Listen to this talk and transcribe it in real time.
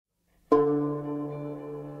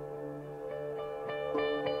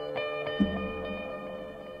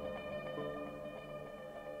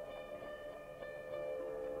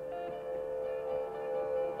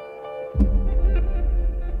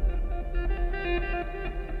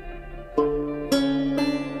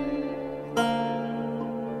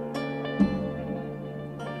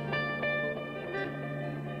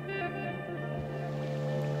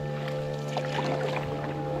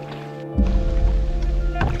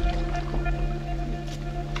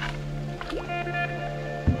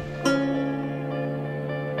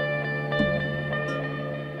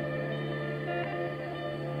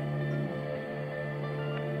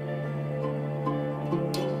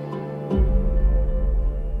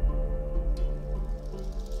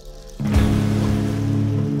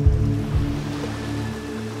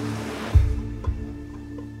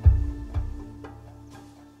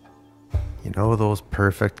know those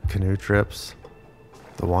perfect canoe trips?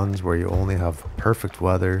 The ones where you only have perfect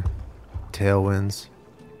weather, tailwinds,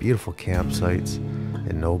 beautiful campsites,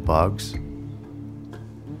 and no bugs?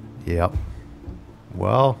 Yep.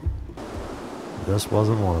 Well, this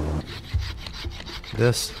wasn't one of them.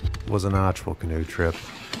 This was an actual canoe trip.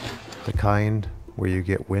 The kind where you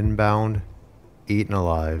get windbound, eaten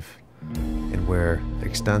alive, and where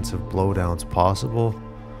extensive blowdowns possible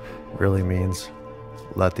really means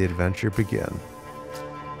let the adventure begin.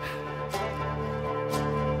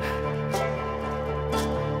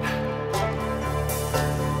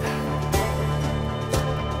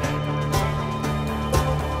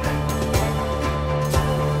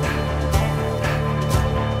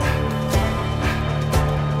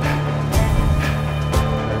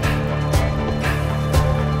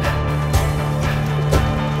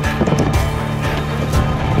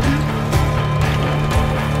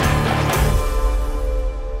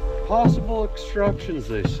 Possible obstructions,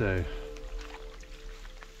 they say.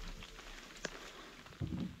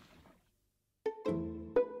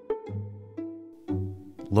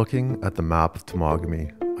 Looking at the map of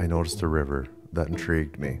Temagami, I noticed a river that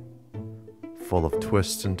intrigued me. Full of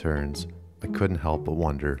twists and turns, I couldn't help but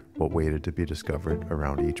wonder what waited to be discovered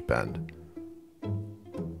around each bend.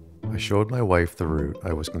 I showed my wife the route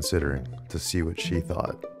I was considering to see what she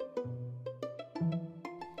thought.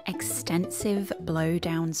 Extensive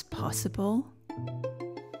blowdowns possible?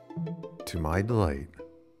 To my delight,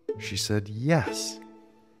 she said yes.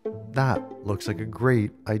 That looks like a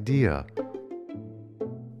great idea.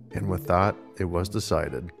 And with that, it was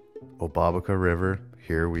decided. Obabika River,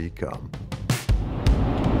 here we come.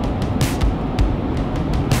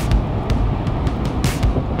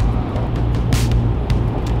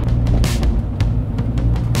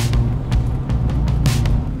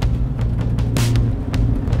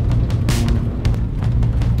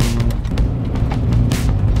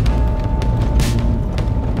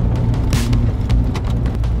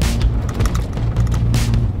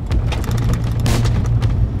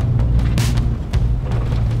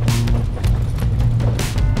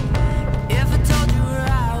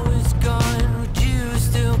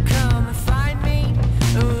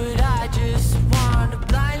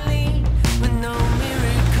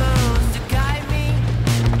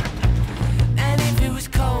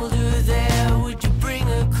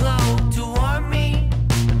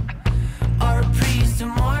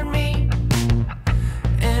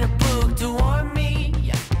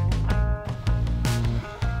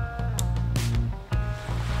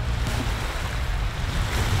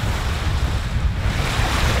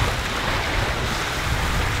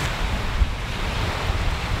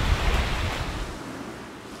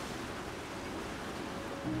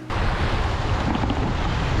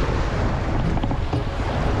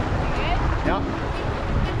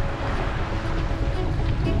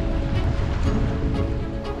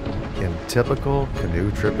 In typical canoe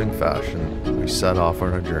tripping fashion, we set off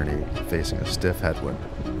on our journey facing a stiff headwind.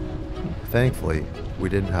 Thankfully, we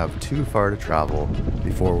didn't have too far to travel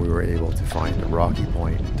before we were able to find a rocky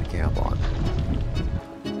point to camp on.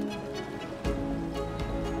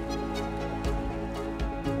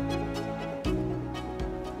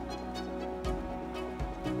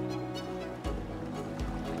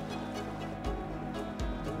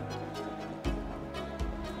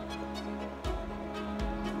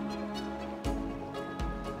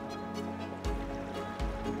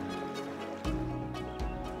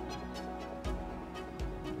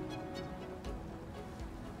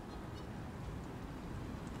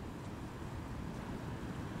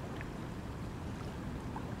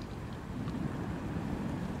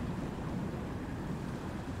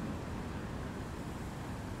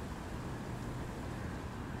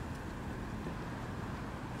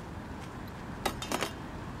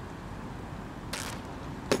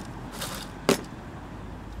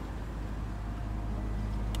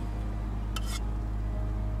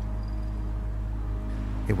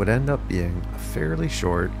 It would end up being a fairly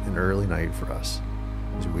short and early night for us,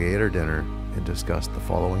 as we ate our dinner and discussed the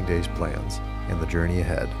following day's plans and the journey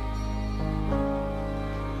ahead.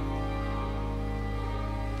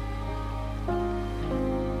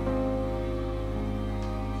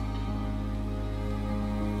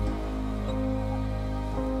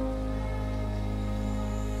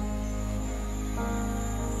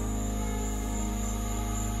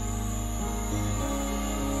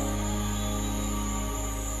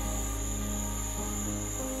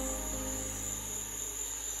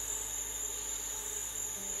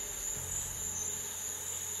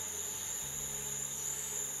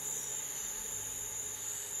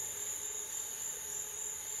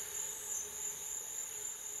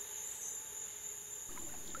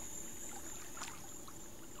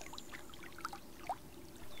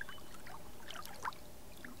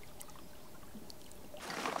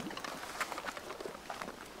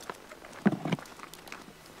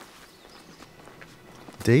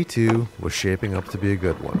 Day 2 was shaping up to be a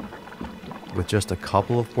good one. With just a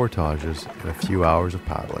couple of portages and a few hours of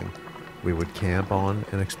paddling, we would camp on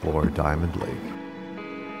and explore Diamond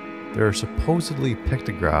Lake. There are supposedly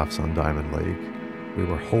pictographs on Diamond Lake. We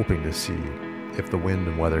were hoping to see if the wind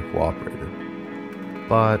and weather cooperated.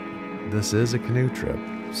 But this is a canoe trip,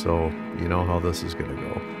 so you know how this is gonna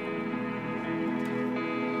go.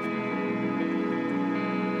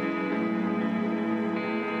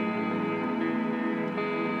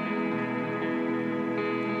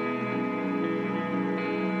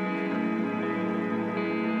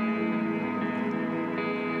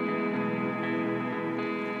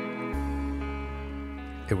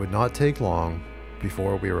 It would not take long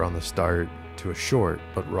before we were on the start to a short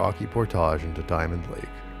but rocky portage into Diamond Lake.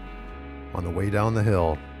 On the way down the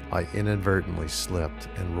hill, I inadvertently slipped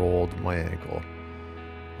and rolled my ankle.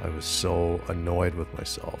 I was so annoyed with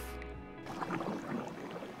myself.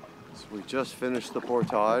 So we just finished the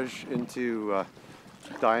portage into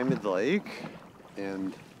Diamond Lake,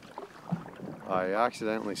 and I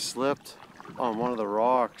accidentally slipped on one of the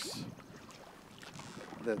rocks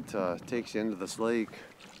that takes you into this lake.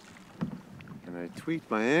 And I tweaked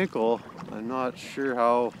my ankle. I'm not sure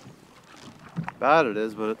how bad it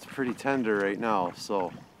is, but it's pretty tender right now,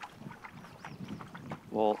 so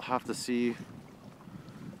we'll have to see.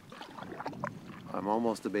 I'm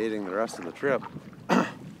almost debating the rest of the trip,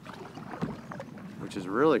 which is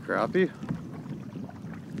really crappy.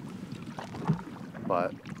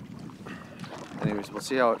 But anyways, we'll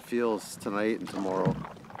see how it feels tonight and tomorrow,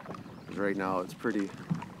 because right now it's pretty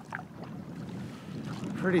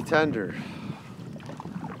tender.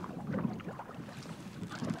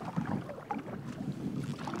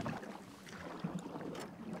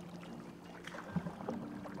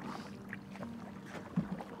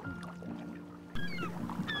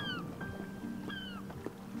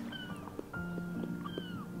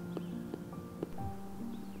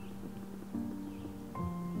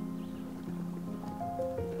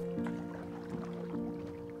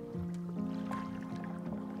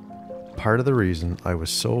 Part of the reason I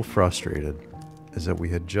was so frustrated is that we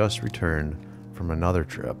had just returned from another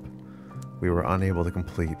trip we were unable to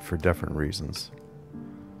complete for different reasons.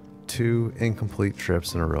 2 incomplete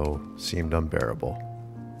trips in a row seemed unbearable.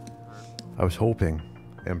 I was hoping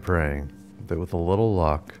and praying that with a little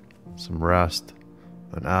luck, some rest,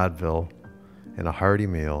 an Advil, and a hearty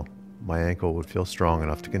meal, my ankle would feel strong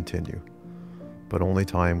enough to continue, but only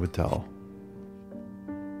time would tell.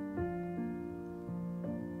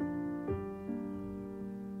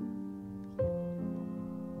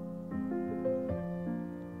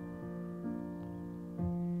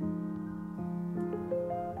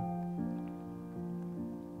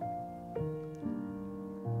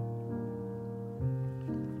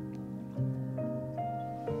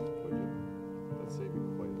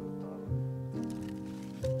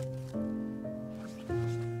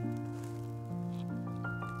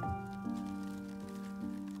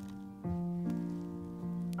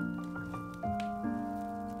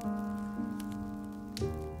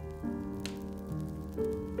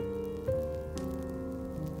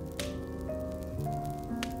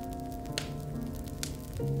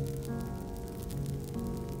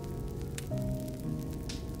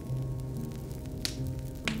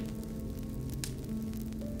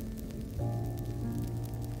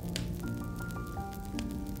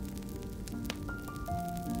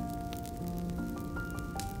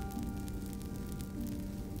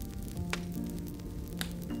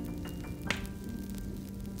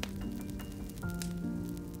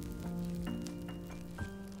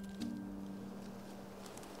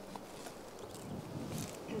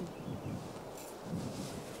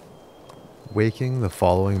 Waking the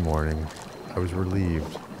following morning, I was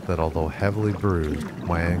relieved that although heavily bruised,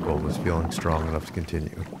 my ankle was feeling strong enough to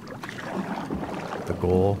continue. The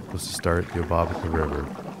goal was to start the Obabika River,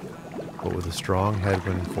 but with a strong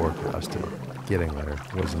headwind forecasted, getting there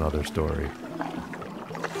was another story.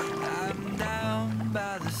 I'm down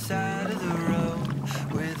by the side of the road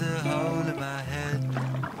with a hole in my head.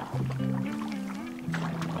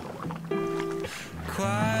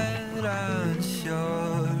 Quite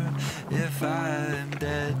unsure if I'm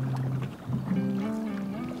dead.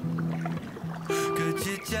 Could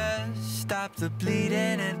you just stop the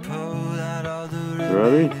bleeding and pull out all the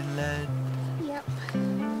remaining lead? Yep.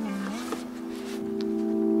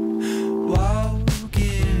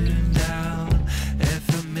 Walking down a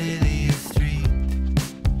familiar street,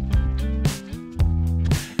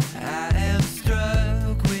 I am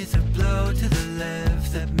struck with a blow to the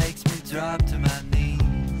left that makes me drop to my knees.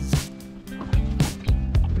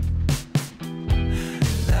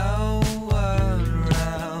 No one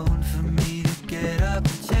around for me to get up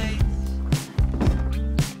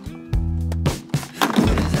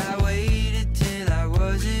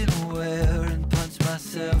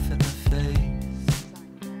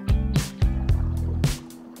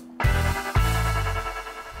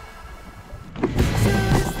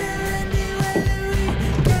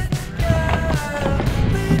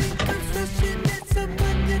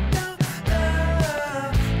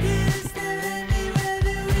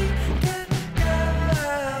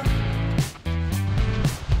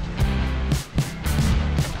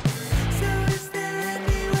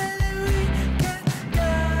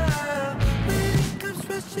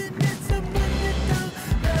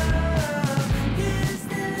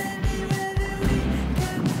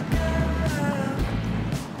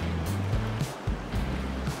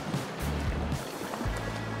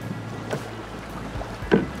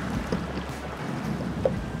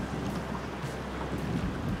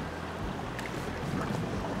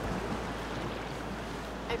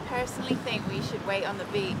think we should wait on the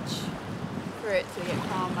beach for it to get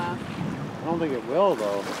calmer? I don't think it will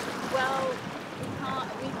though. Well,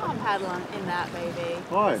 we can't paddle in that, baby.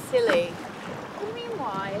 Why? It's silly. What do you mean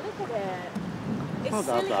why? Look at it. It's Not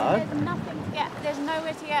that silly. bad. There's nothing to get. There's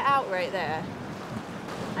nowhere to get out right there.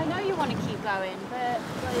 I know you want to keep going, but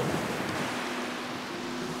like.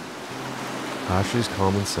 Ashley's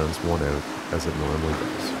common sense won out as it normally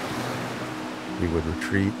does. We would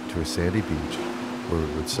retreat to a sandy beach where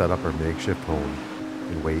we would set up our makeshift home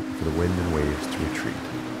and wait for the wind and waves to retreat.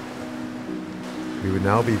 We would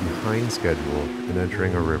now be behind schedule and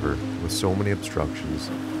entering a river with so many obstructions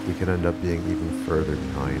we could end up being even further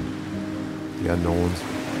behind. The unknowns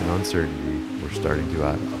and uncertainty were starting to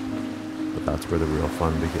add up, but that's where the real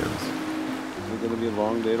fun begins. Is it going to be a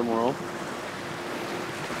long day tomorrow?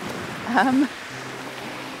 I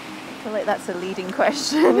feel like that's a leading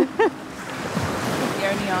question. The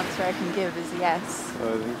only answer I can give is yes.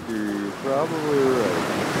 I think you're probably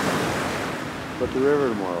right. But the river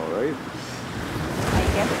tomorrow, right? I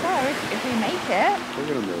guess so, if we make it. We're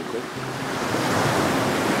going to make it.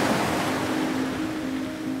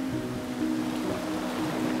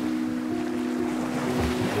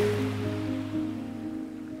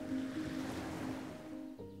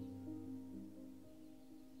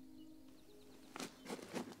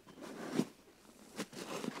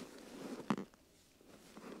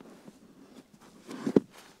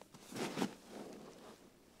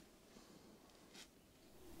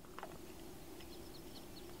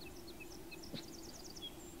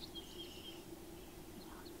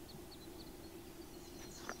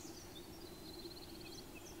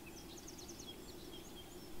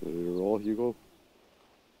 Ready to roll, Hugo?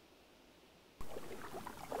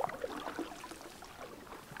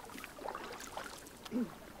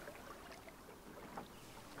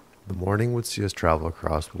 The morning would see us travel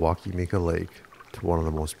across Obabika Lake to one of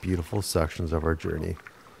the most beautiful sections of our journey,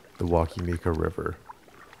 the Obabika River,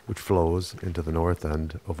 which flows into the north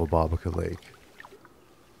end of Obabika Lake.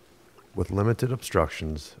 With limited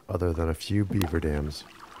obstructions other than a few beaver dams,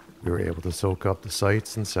 we were able to soak up the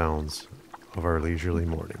sights and sounds of our leisurely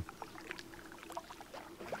morning.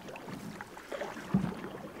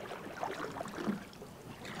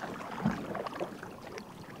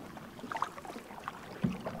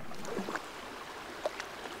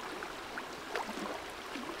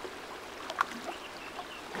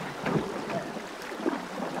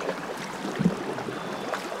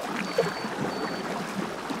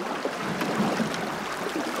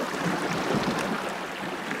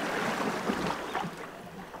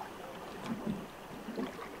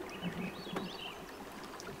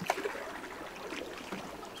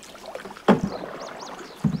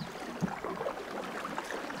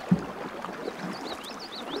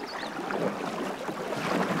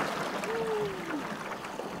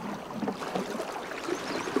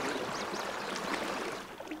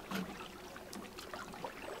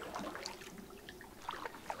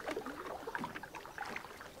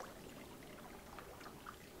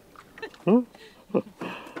 Huh?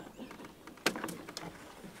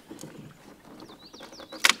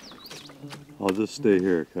 I'll just stay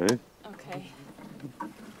here, okay? Okay.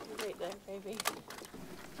 Right there, baby.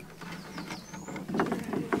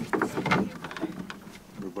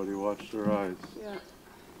 Everybody watch their eyes. Yeah.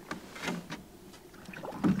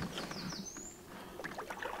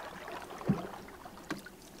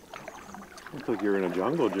 Looks like you're in a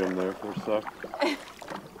jungle gym there for a sec.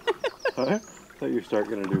 Huh? I thought you were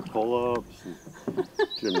starting to do pull-ups and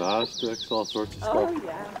gymnastics, all sorts of Oh stuff.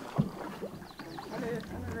 yeah. I'm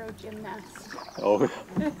a real gymnast. Oh,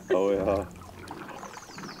 oh yeah.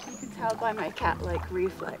 You can tell by my cat-like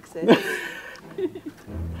reflexes.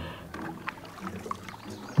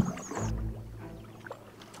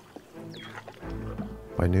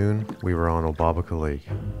 By noon, we were on Obabika Lake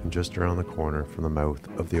and just around the corner from the mouth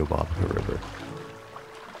of the Obabika River.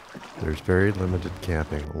 There's very limited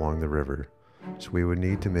camping along the river, so we would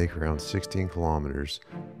need to make around 16 kilometers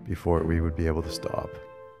before we would be able to stop.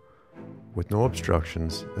 With no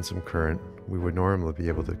obstructions and some current, we would normally be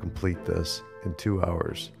able to complete this in 2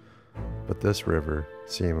 hours, but this river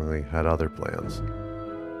seemingly had other plans.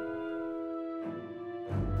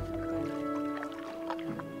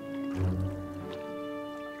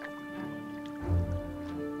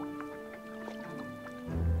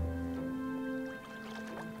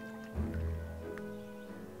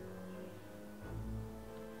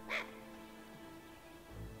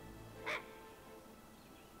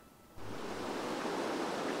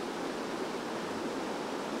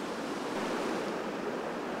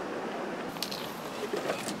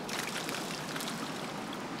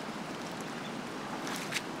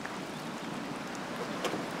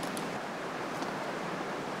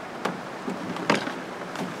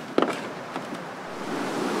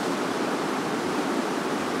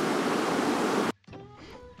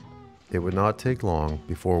 It would not take long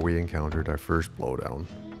before we encountered our first blowdown.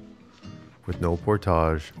 With no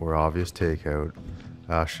portage or obvious takeout,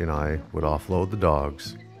 Ashley and I would offload the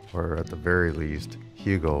dogs, or at the very least,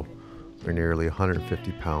 Hugo, our nearly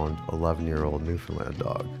 150-pound, 11-year-old Newfoundland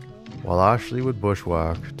dog. While Ashley would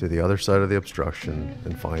bushwhack to the other side of the obstruction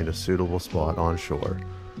and find a suitable spot on shore,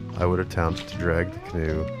 I would attempt to drag the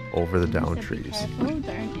canoe over the down trees.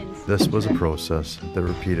 This was a process that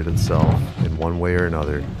repeated itself in one way or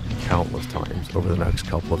another countless times over the next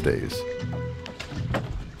couple of days.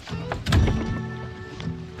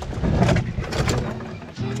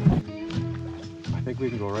 I think we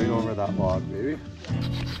can go right over that log, baby.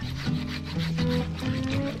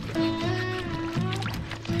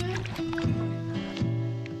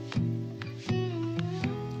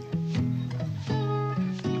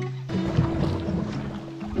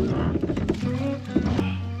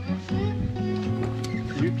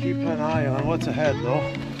 You keep an eye on what's ahead,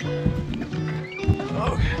 though.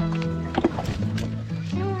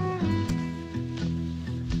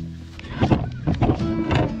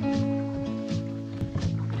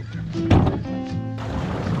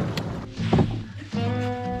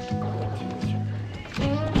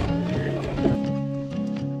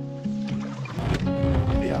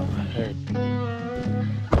 Okay.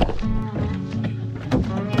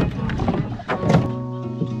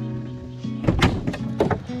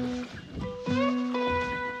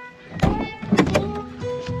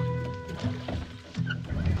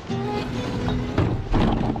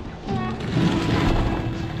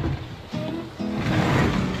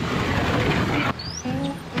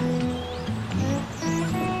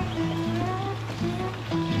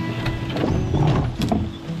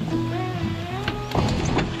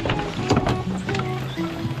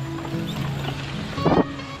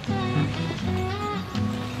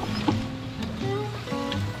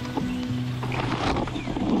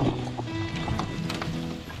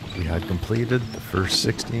 Had completed the first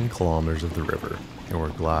 16 kilometers of the river and were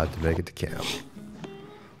glad to make it to camp.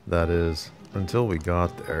 That is, until we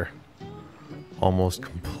got there. Almost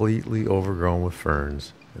completely overgrown with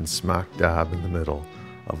ferns and smack dab in the middle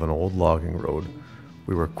of an old logging road,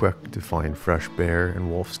 we were quick to find fresh bear and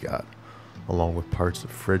wolf scat, along with parts of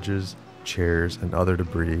fridges, chairs, and other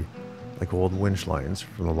debris like old winch lines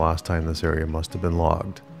from the last time this area must have been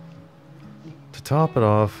logged. To top it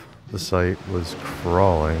off, the site was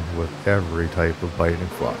crawling with every type of biting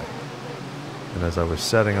fly. And as I was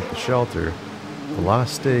setting up the shelter, the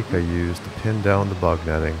last stake I used to pin down the bug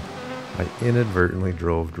netting, I inadvertently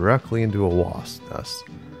drove directly into a wasp nest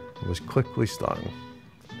and was quickly stung.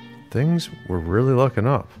 Things were really looking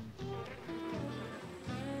up.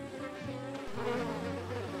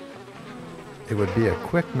 It would be a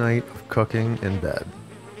quick night of cooking in bed,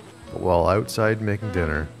 but while outside making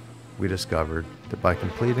dinner, we discovered that by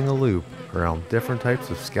completing a loop around different types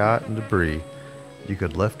of scat and debris, you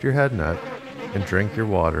could lift your head net and drink your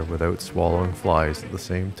water without swallowing flies at the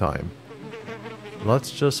same time. Let's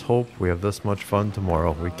just hope we have this much fun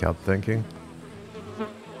tomorrow, we kept thinking.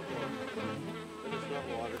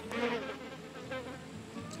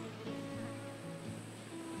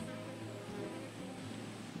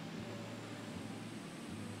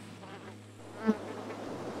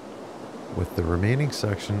 With the remaining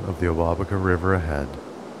section of the Obabika River ahead,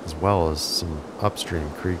 as well as some upstream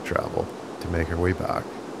creek travel to make our way back,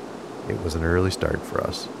 it was an early start for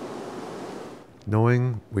us.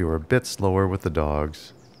 Knowing we were a bit slower with the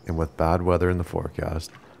dogs, and with bad weather in the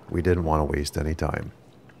forecast, we didn't want to waste any time.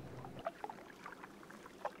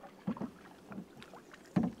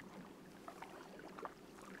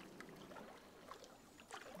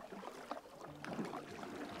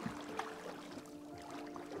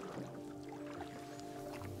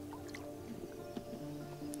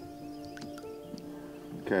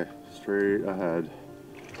 Okay, straight ahead.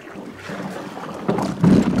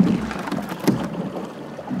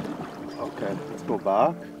 Okay, let's go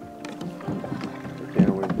back. Or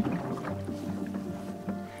can we?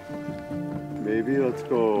 Maybe let's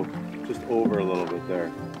go just over a little bit there.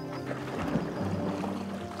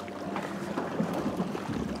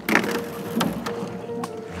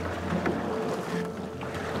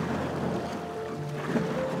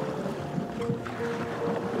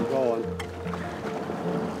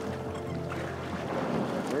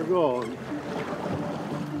 Going.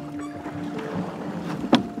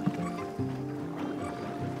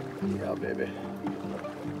 Yeah, baby.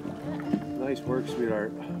 Nice work,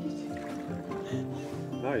 sweetheart.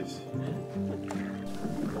 Nice.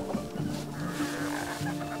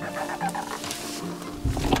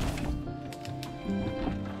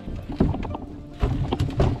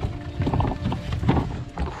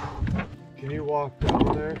 Can you walk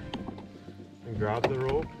down there? And grab the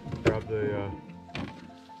rope, grab the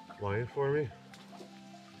line for me.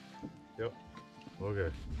 Yep. Okay.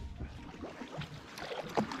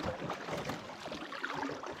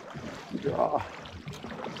 Draw.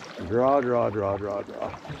 Draw, draw, draw, draw,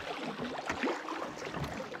 draw.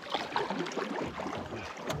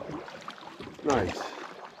 Nice.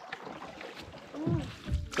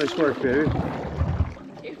 Nice work, baby.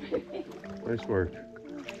 Nice work.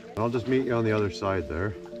 I'll just meet you on the other side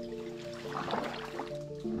there.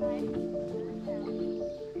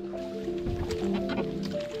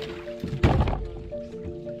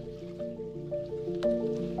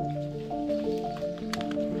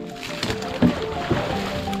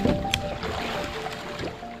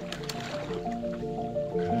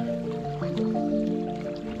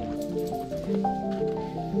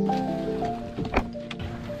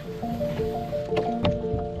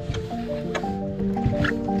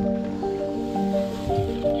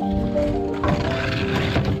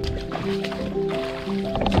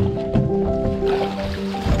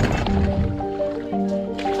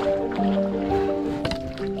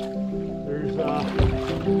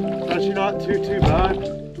 Not too bad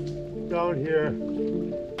down here.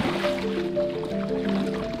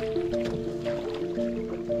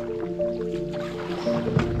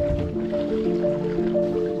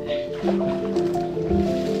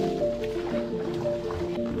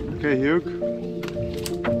 Okay, Hugh.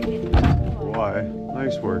 Why?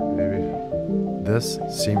 Nice work, baby. This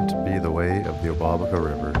seemed to be the way of the Obabika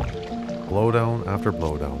River. Blowdown after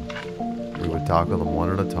blowdown. We would tackle them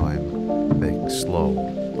one at a time, making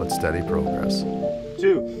slow but steady progress.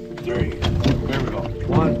 2, 3. There we go.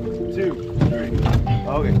 1, 2, 3.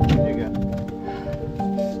 Okay, you get it.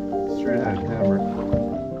 Straight ahead, hammer.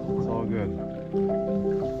 It's all good.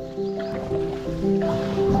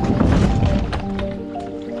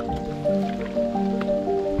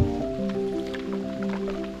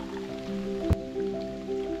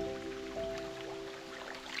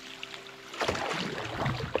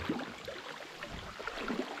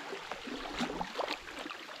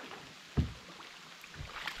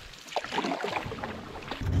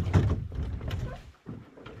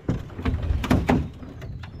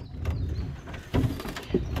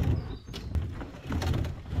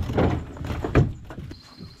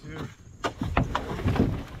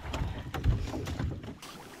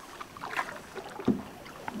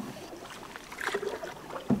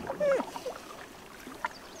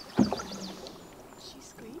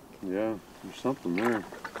 Yeah, there's something there.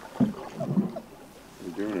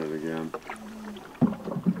 They're doing it again.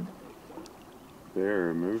 Bear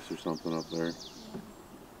or moose or something up there.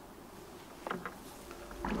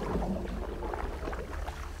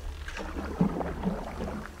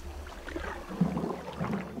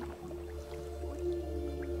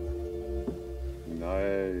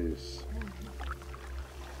 Nice.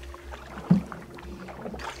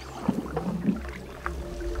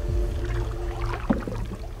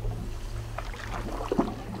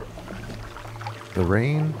 The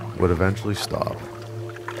rain would eventually stop,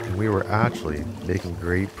 and we were actually making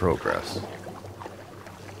great progress.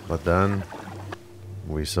 But then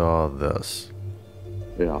we saw this.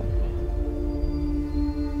 Yeah.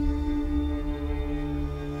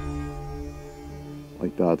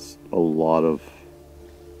 Like that's a lot of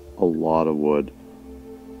wood.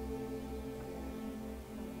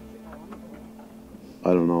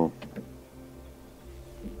 I don't know.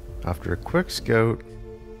 After a quick scout,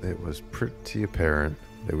 it was pretty apparent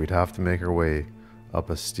that we'd have to make our way up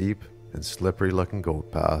a steep and slippery looking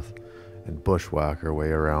goat path and bushwhack our way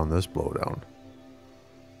around this blowdown.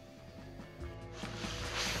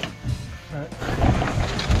 Right.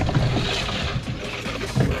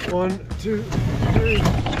 1, 2, 3.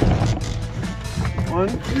 1,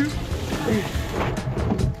 2, 3.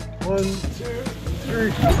 1, 2, 3.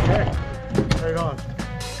 Okay. Right on.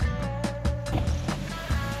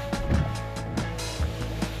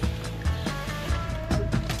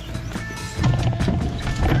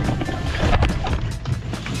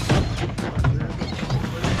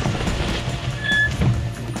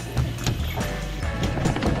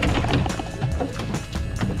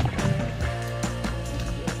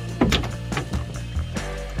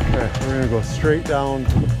 We're going to go straight down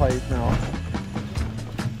to the pipe now.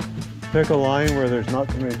 Pick a line where there's not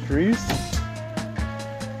too many trees.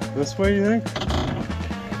 This way, you think?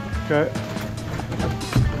 Okay.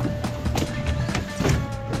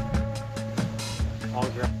 I'll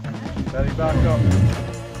grab. Betty, back up.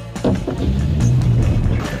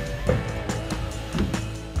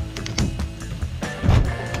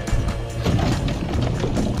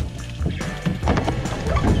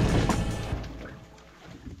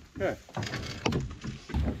 Okay.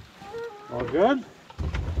 All good?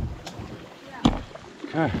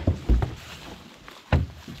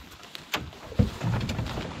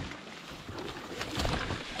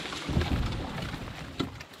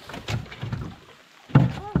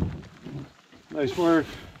 Nice work.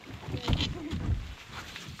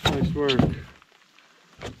 Nice work.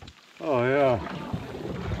 Oh yeah.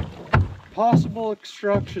 Possible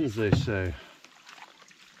obstructions, they say.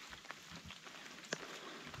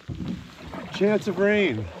 Chance of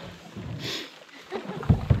rain.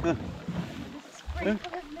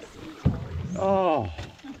 Oh.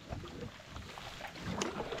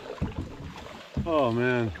 Oh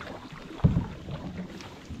man.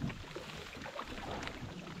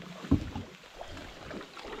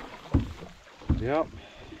 Yep.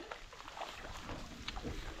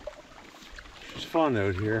 It's fun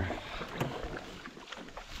out here.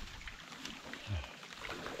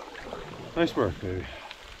 Nice work, baby.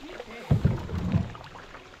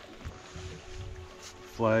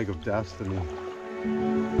 Flag of destiny.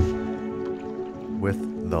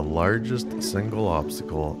 With the largest single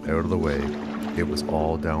obstacle out of the way, it was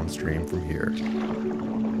all downstream from here.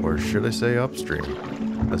 Or should I say upstream,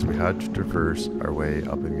 as we had to traverse our way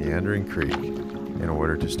up a meandering creek in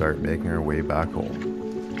order to start making our way back home.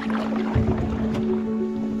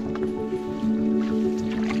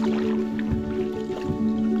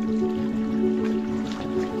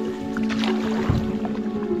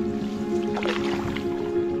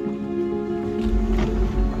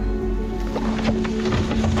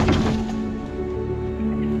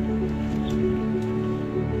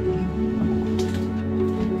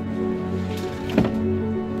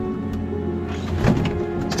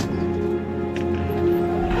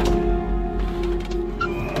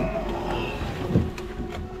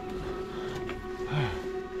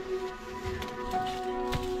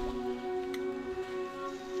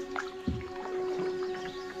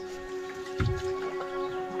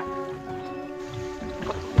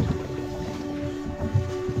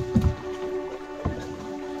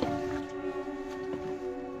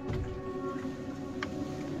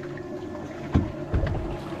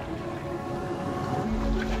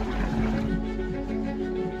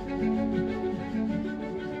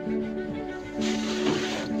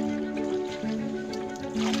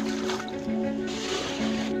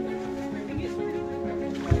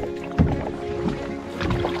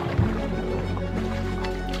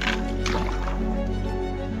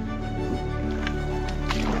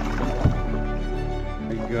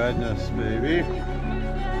 Goodness, baby.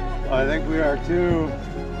 I think we are too.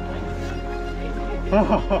 It's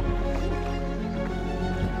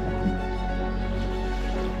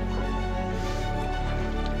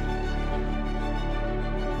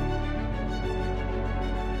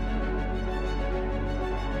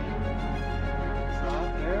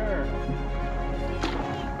not there.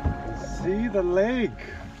 See the lake.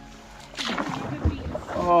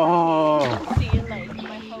 Oh. See a lake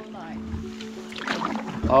my whole life.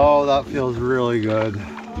 Oh, that feels really good.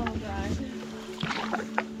 Oh god.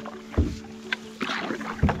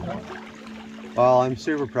 Well, I'm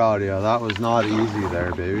super proud of you. That was not easy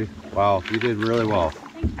there, baby. Wow, you did really well.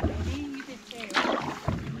 Thank you, baby. You did too. You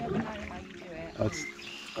never know how you do it.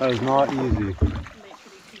 That is not easy. Literally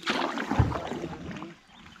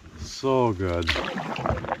So good.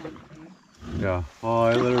 Yeah. Oh,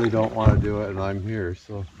 I literally don't want to do it, and I'm here,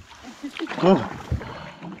 so.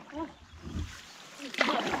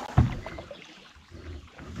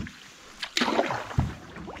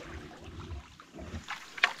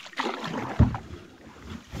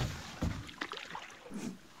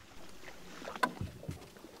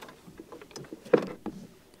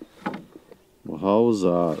 Well, how was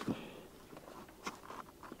that?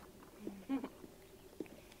 Do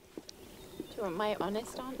you want my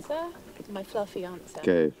honest answer? My fluffy answer?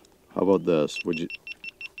 Okay. How about this?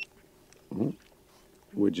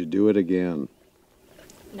 Would you do it again?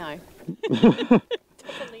 No.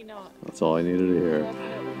 Definitely not. That's all I needed to hear.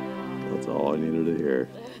 Definitely not. That's all I needed to hear.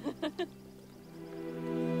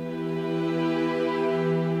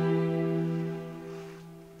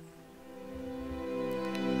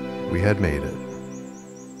 We had made it.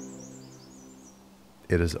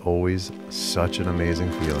 It is always such an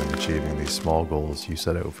amazing feeling achieving these small goals you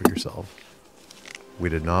set out for yourself. We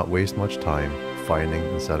did not waste much time finding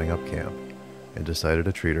and setting up camp and decided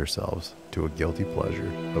to treat ourselves to a guilty pleasure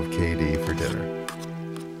of KD for dinner.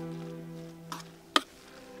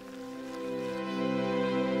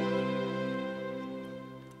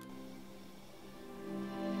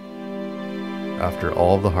 After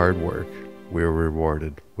all the hard work, we were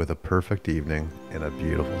rewarded with a perfect evening and a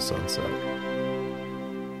beautiful sunset.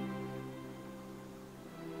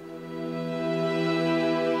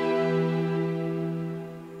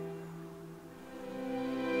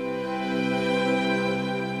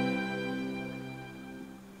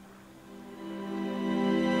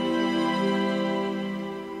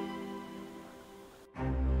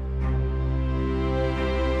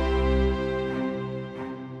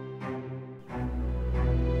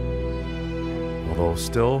 Though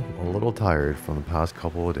still a little tired from the past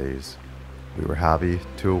couple of days, we were happy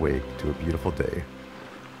to awake to a beautiful day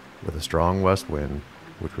with a strong west wind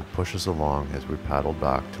which would push us along as we paddled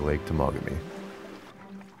back to Lake Temagami.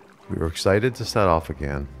 We were excited to set off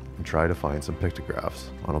again and try to find some pictographs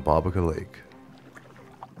on Obabika Lake.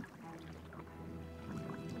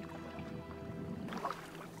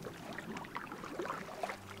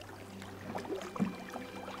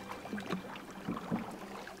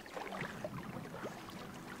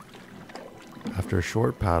 After a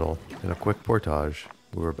short paddle and a quick portage,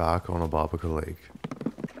 we were back on Obabika Lake.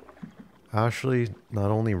 Ashley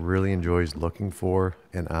not only really enjoys looking for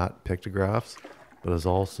and at pictographs, but is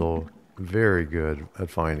also very good at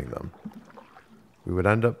finding them. We would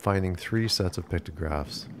end up finding 3 sets of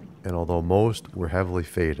pictographs, and although most were heavily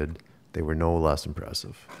faded, they were no less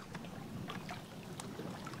impressive.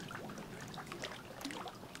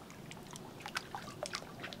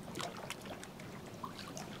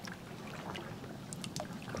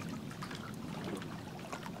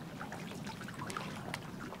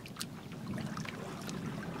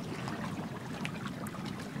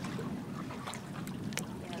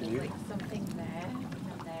 Like something there,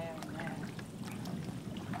 and there, and there.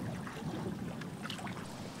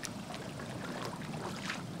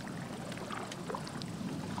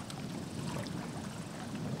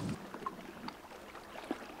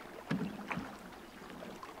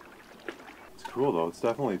 It's cool though. It's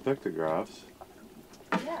definitely pictographs.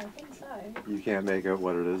 Yeah, I think so. You can't make out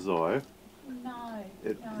what it is though, eh? No.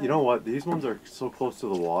 You know what? These ones are so close to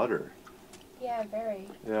the water. Yeah, very.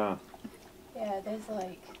 Yeah. Yeah, there's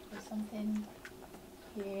something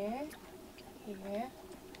here, and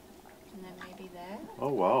then maybe there. Oh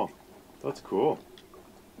wow, that's cool.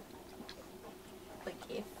 Like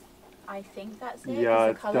if I think that's it,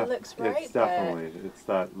 Yeah, 'cause the colour looks right, it's definitely, it's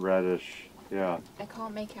that reddish, yeah. but I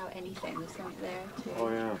can't make out anything. There's something there too. Oh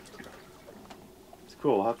yeah. It's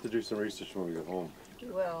cool. I'll have to do some research when we get home.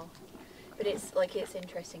 You will. But it's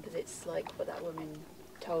interesting because it's like what that woman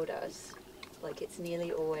told us. Like it's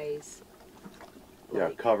nearly always. Yeah,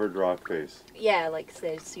 Like, covered rock face. yeah, like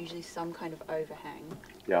there's usually some kind of overhang.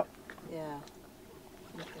 Yeah. Yeah.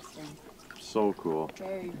 Interesting. So cool.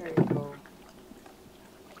 Very, very cool.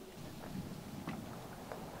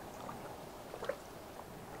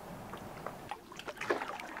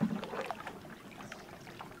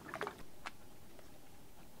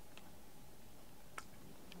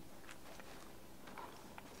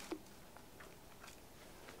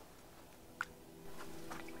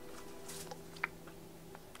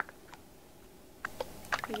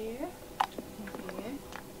 Here, and here,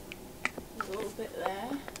 a little bit there.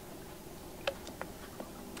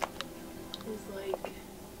 There's like,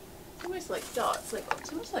 it's almost like dots, like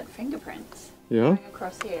it's almost like fingerprints. Yeah? Going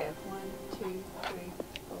across here. 1, 2, 3,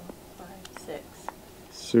 4, 5, 6.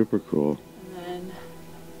 Super cool. And then,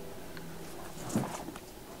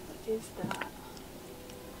 what is that?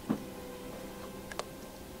 And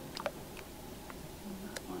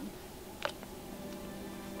that one.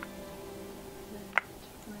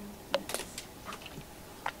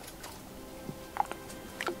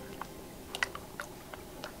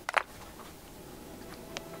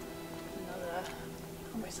 Another,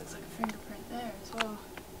 almost looks like a fingerprint there as well.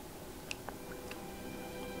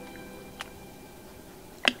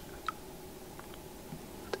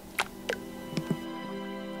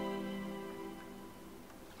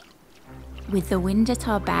 With the wind at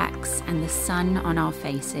our backs and the sun on our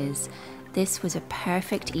faces, this was a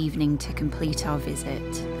perfect evening to complete our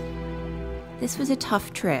visit. This was a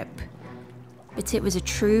tough trip, but it was a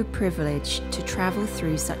true privilege to travel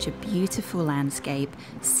through such a beautiful landscape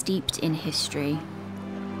steeped in history.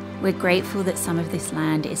 We're grateful that some of this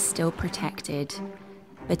land is still protected,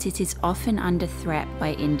 but it is often under threat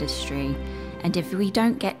by industry, and if we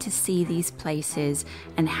don't get to see these places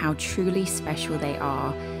and how truly special they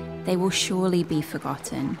are, they will surely be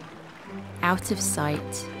forgotten. Out of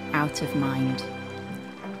sight, out of mind.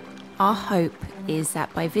 Our hope is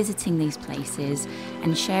that by visiting these places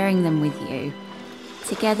and sharing them with you,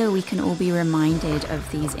 together we can all be reminded of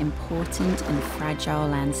these important and fragile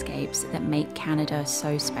landscapes that make Canada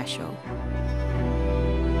so special.